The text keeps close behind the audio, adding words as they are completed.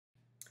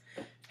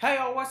Hey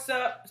y'all, what's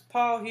up? It's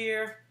Paul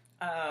here.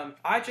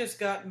 I just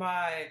got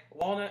my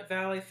Walnut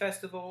Valley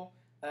Festival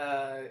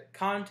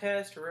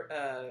contest,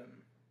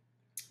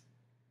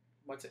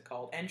 what's it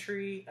called?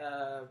 Entry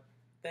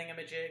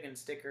thingamajig and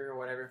sticker or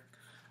whatever.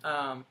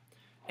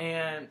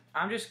 And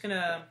I'm just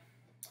gonna,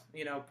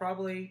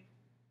 probably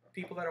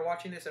people that are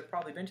watching this have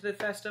probably been to the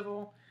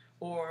festival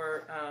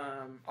or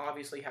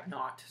obviously have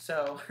not.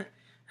 So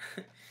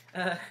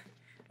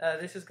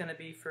this is gonna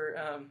be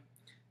for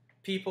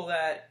people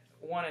that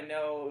want to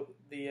know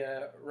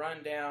the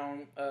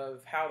rundown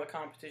of how the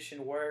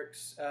competition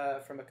works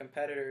from a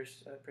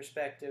competitor's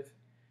perspective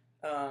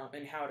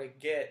and how to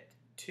get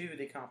to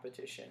the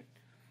competition.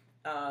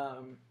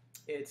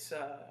 It's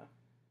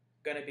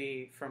going to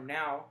be from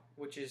now,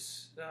 which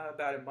is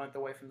about a month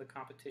away from the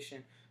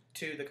competition,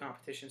 to the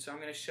competition. So I'm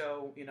going to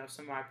show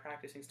some of my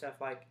practicing stuff.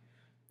 Like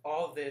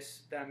all of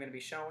this that I'm going to be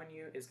showing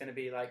you is going to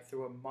be like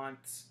through a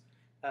month's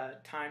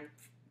time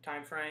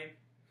frame.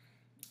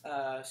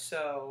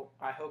 So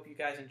I hope you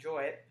guys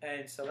enjoy it,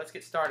 and so let's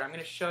get started. I'm going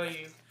to show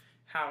you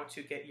how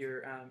to get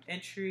your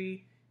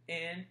entry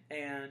in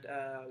and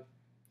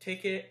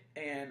ticket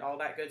and all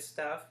that good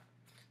stuff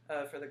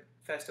for the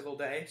festival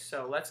day.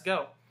 So let's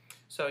go.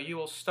 So you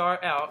will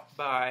start out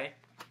by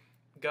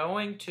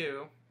going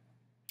to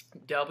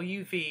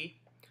WV.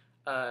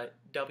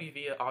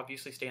 WV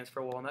obviously stands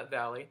for Walnut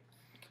Valley.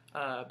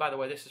 By the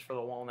way, this is for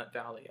the Walnut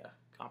Valley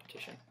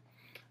competition,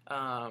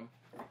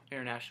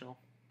 international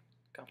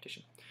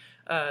competition.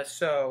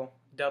 So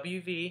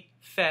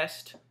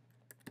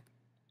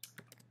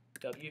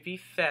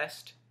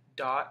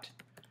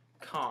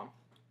WVFest.com,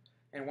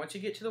 and once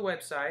you get to the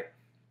website,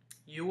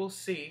 you will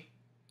see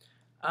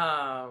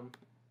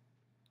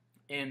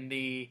in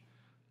the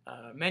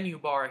menu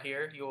bar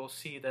here, you will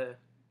see the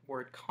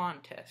word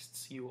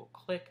contests. You will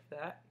click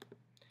that,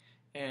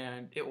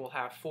 and it will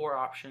have 4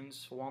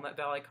 options: Walnut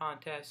Valley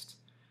Contest,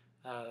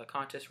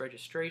 contest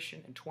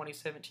registration, and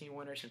 2017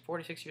 winners and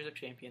 46 years of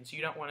champions.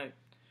 You don't want to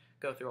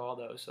go through all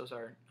those. Those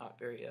are not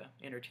very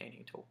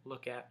entertaining to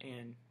look at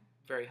and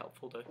very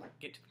helpful to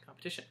get to the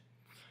competition.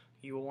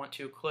 You will want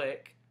to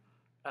click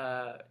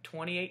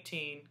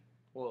 2018.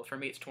 Well, for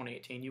me it's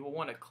 2018. You will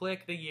want to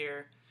click the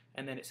year,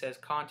 and then it says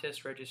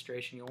contest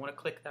registration. You'll want to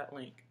click that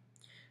link,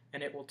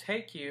 and it will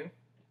take you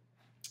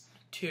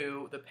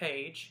to the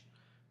page.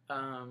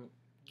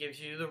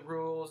 Gives you the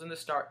rules and the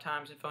start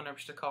times and phone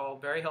numbers to call.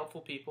 Very helpful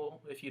people.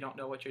 If you don't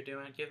know what you're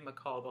doing, give them a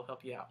call. They'll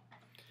help you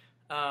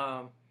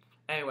out.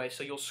 Anyway,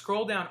 so you'll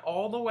scroll down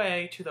all the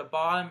way to the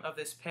bottom of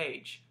this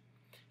page,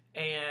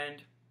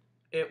 and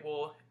it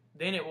will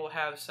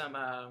have some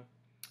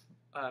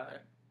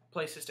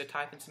places to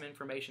type in some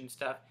information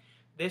stuff.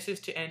 This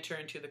is to enter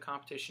into the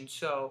competition.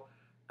 So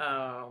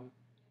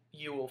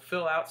you will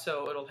fill out.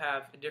 So it'll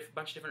have a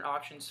bunch of different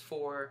options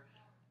for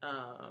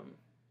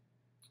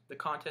the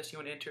contest you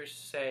want to enter.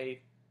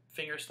 Say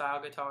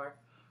fingerstyle guitar.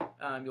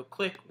 You'll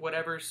click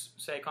whatever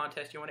say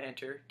contest you want to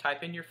enter,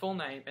 type in your full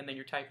name, and then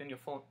you type in your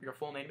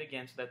full name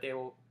again so that they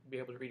will be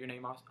able to read your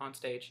name on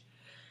stage,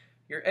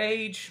 your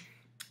age,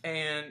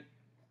 and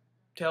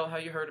tell how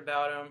you heard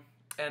about them.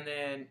 And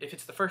then if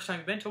it's the first time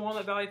you've been to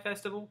Walnut Valley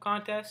Festival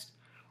contest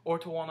or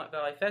to Walnut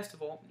Valley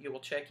Festival, you will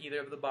check either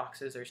of the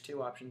boxes. There's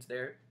 2 options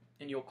there,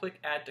 and you'll click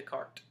Add to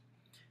Cart.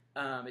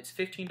 It's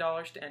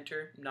 $15 to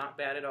enter, not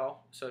bad at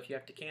all. So if you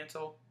have to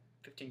cancel,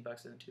 $15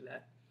 isn't too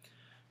bad.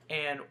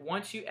 And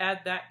once you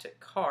add that to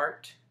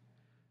cart,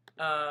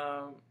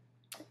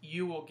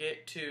 you will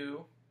get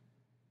to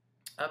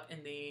up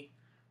in the,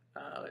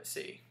 let's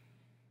see,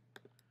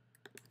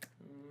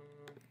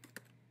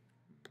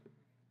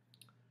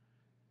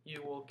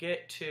 you will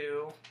get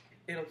to,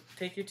 it'll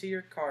take you to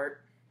your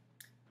cart.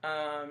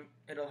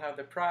 It'll have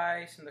the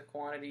price and the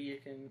quantity. You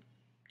can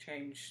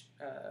change,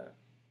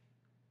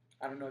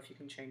 I don't know if you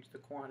can change the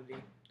quantity.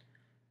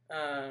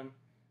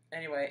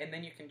 Anyway, and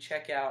then you can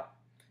check out.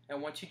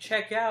 And once you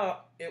check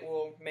out, it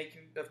will make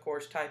you, of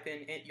course, type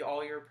in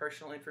all your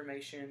personal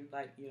information,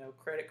 like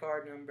credit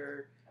card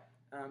number,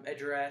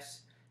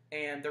 address.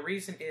 And the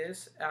reason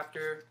is,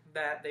 after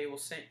that, they will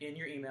send in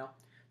your email.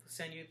 They'll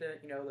send you the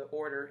the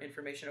order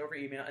information over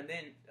email, and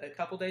then a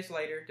couple days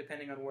later,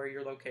 depending on where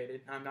you're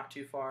located, I'm not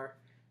too far,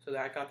 so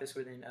that I got this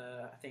within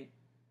I think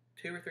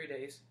 2 or 3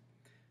 days.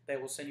 They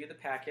will send you the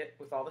packet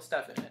with all the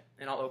stuff in it,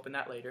 and I'll open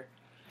that later.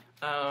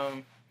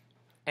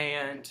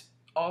 And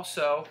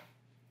also,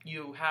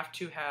 you have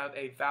to have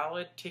a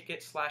valid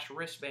ticket /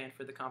 wristband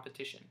for the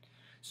competition.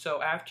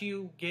 So after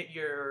you get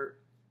your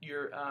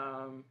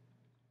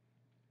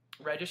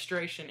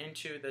registration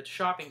into the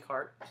shopping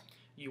cart,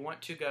 you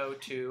want to go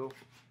to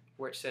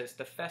where it says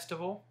the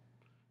festival.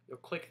 You'll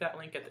click that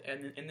link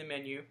in the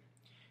menu.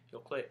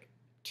 You'll click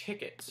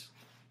tickets,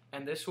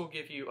 and this will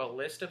give you a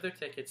list of their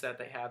tickets that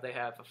they have. They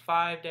have a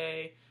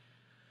 5-day,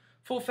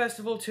 full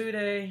festival,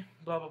 2-day,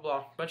 blah blah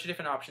blah, bunch of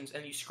different options.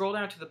 And you scroll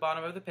down to the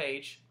bottom of the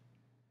page,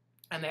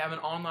 and they have an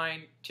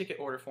online ticket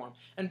order form.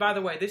 And by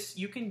the way, this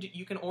you can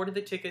order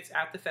the tickets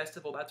at the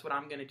festival. That's what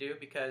I'm going to do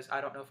because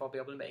I don't know if I'll be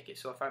able to make it.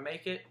 So if I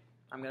make it,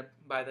 I'm going to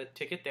buy the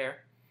ticket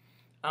there.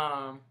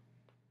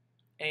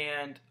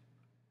 And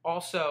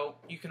also,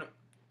 you can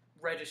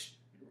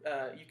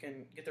you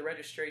can get the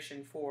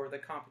registration for the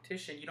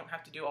competition. You don't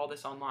have to do all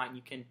this online.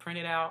 You can print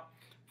it out,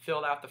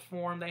 fill out the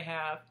form they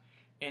have,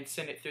 and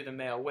send it through the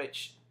mail,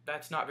 which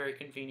that's not very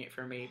convenient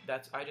for me.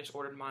 I just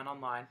ordered mine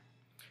online.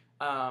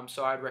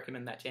 So I'd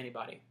recommend that to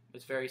anybody.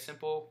 It's very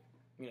simple,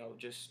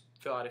 just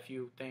fill out a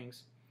few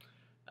things.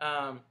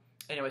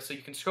 Anyway, so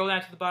you can scroll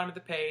down to the bottom of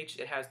the page.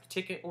 It has the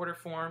ticket order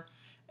form,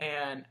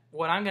 and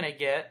what I'm going to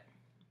get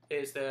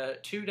is the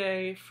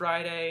 2-day,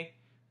 Friday,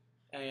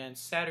 and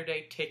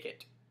Saturday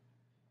ticket.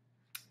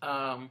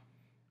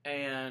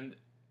 And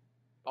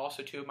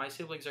also 2 of my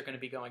siblings are going to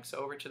be going. So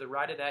over to the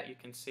right of that, you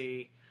can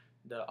see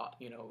the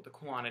the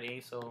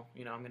quantity. So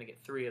I'm going to get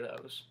 3 of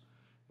those.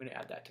 I'm going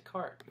to add that to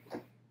cart.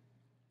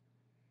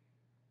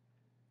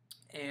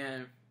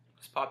 And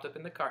it's popped up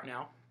in the cart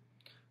now.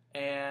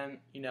 And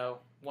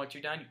once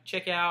you're done, you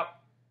check out.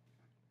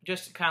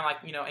 Just kind of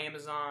like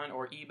Amazon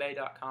or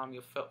eBay.com.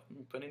 You'll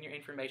put in your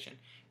information.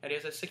 It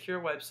is a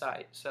secure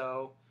website,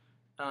 so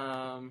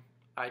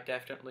I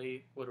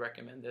definitely would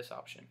recommend this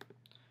option.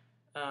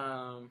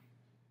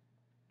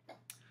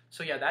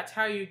 So yeah, that's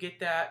how you get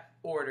that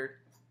ordered.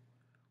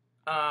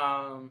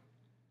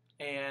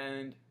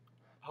 And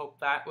hope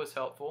that was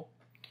helpful.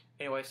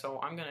 Anyway, so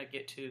I'm gonna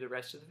get to the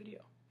rest of the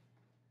video.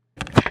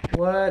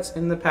 What's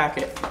in the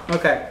packet?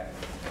 Okay,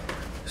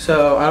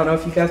 so I don't know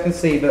if you guys can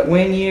see, but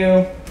when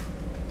you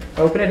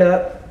open it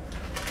up,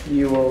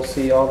 you will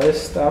see all this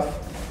stuff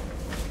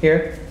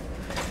here.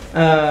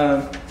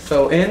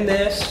 So in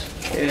this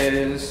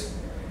is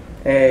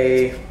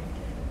a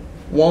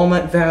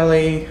Walnut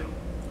Valley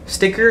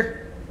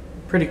sticker,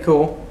 pretty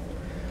cool.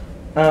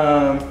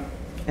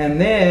 And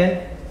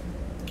then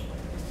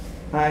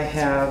I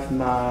have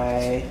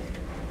my,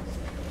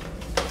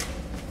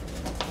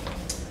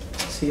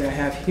 I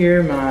have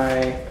here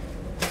my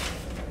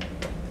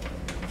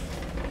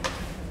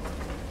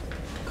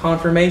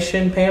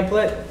confirmation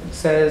pamphlet. It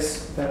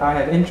says that I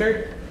have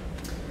entered.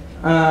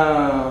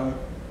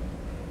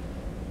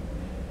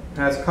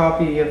 Has a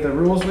copy of the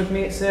rules with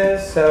me, it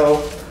says.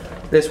 So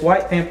this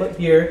white pamphlet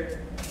here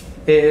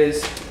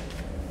is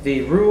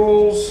the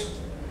rules.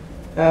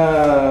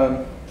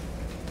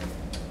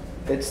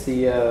 It's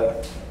the,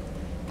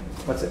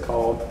 what's it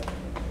called?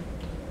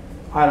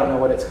 I don't know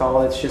what it's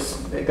called. It's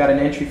just, it got an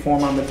entry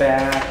form on the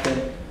back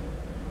and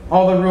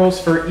all the rules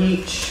for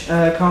each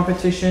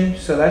competition.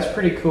 So that's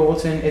pretty cool.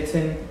 It's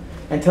in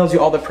and tells you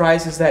all the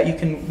prizes that you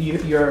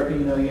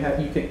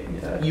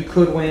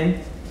could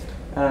win.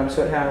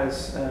 So it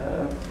has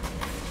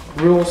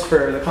rules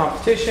for the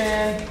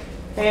competition,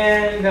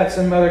 and got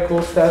some other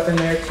cool stuff in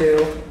there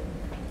too.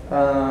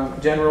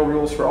 General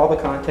rules for all the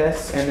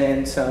contests, and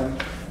then some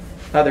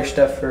other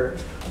stuff for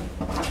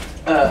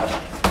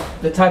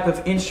the type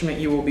of instrument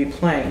you will be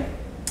playing.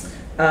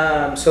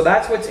 So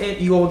that's what's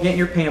in. You will get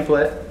your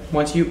pamphlet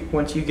once you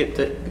get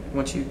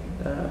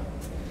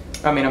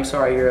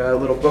your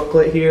little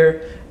booklet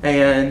here,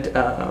 and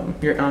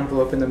your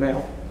envelope in the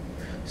mail.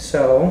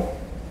 So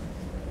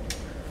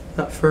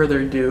without further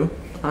ado,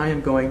 I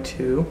am going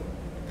to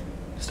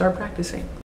start practicing.